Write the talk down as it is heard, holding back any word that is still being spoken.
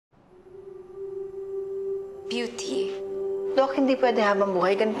Beauty. Dok, hindi pwede habang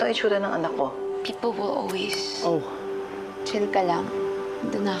buhay. Ganito ang itsura ng anak ko. People will always... Oh. Chill ka lang.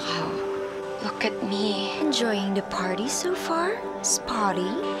 Doon ako. Look at me. Enjoying the party so far? Spotty?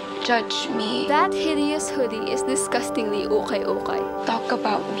 Judge me. That hideous hoodie is disgustingly okay. Talk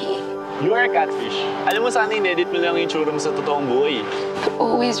about me. You are a catfish. Alam mo, sana in-edit mo lang yung tsura mo sa totoong buhay. But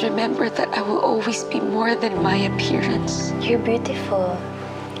always remember that I will always be more than my appearance. You're beautiful.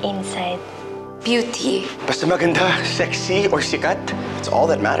 Inside. Beauty. Basta maganda, sexy, or sikat, it's all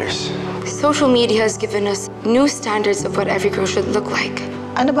that matters. Social media has given us new standards of what every girl should look like.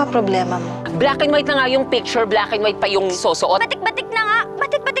 Ano ba problema mo? Black and white na nga yung picture, black and white pa yung isusuot. Batik-batik na nga!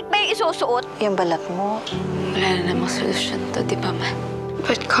 Batik-batik pa yung isusuot? Yung balat mo. Wala na namang solusyon to, di ba, ma?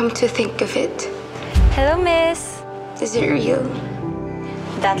 But come to think of it, Hello, miss. is it real?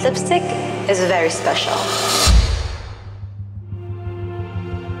 That lipstick is very special.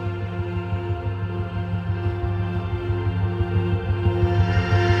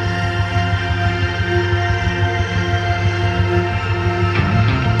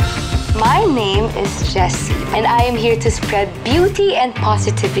 My name is Jessie, and I am here to spread beauty and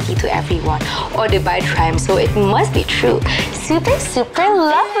positivity to everyone. Or divide rhyme, so it must be true. Super, super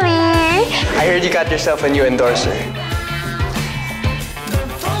lovely! I heard you got yourself a new endorser.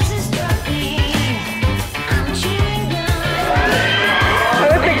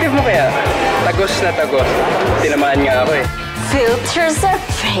 Ang effective mo kaya? Tagos na tagos. Tinamaan nga ako eh. Filters are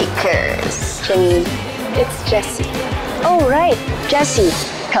fakers. Jenny, it's Jessie. Oh, right. Jessie.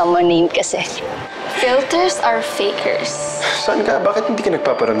 Common name kasi. Filters are fakers. Saan ka? Bakit hindi ka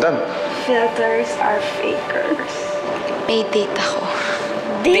nagpaparamdam? Filters are fakers. May date ako.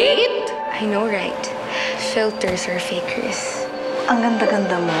 Date? I know, right? Filters are fakers. Ang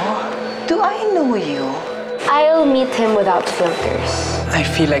ganda-ganda mo. Do I know you? I'll meet him without filters. I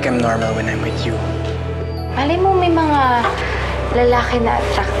feel like I'm normal when I'm with you. Malay mo may mga lalaki na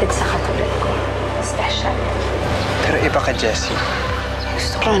attracted sa katulad ko. Special. Pero iba ka, Jessie.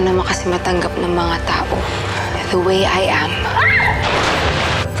 Gusto ko lang naman kasi matanggap ng mga tao the way I am.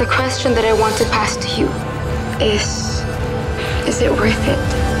 The question that I want to pass to you is it worth it?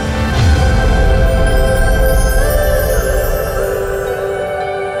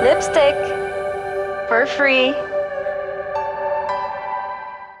 Lipstick. For free.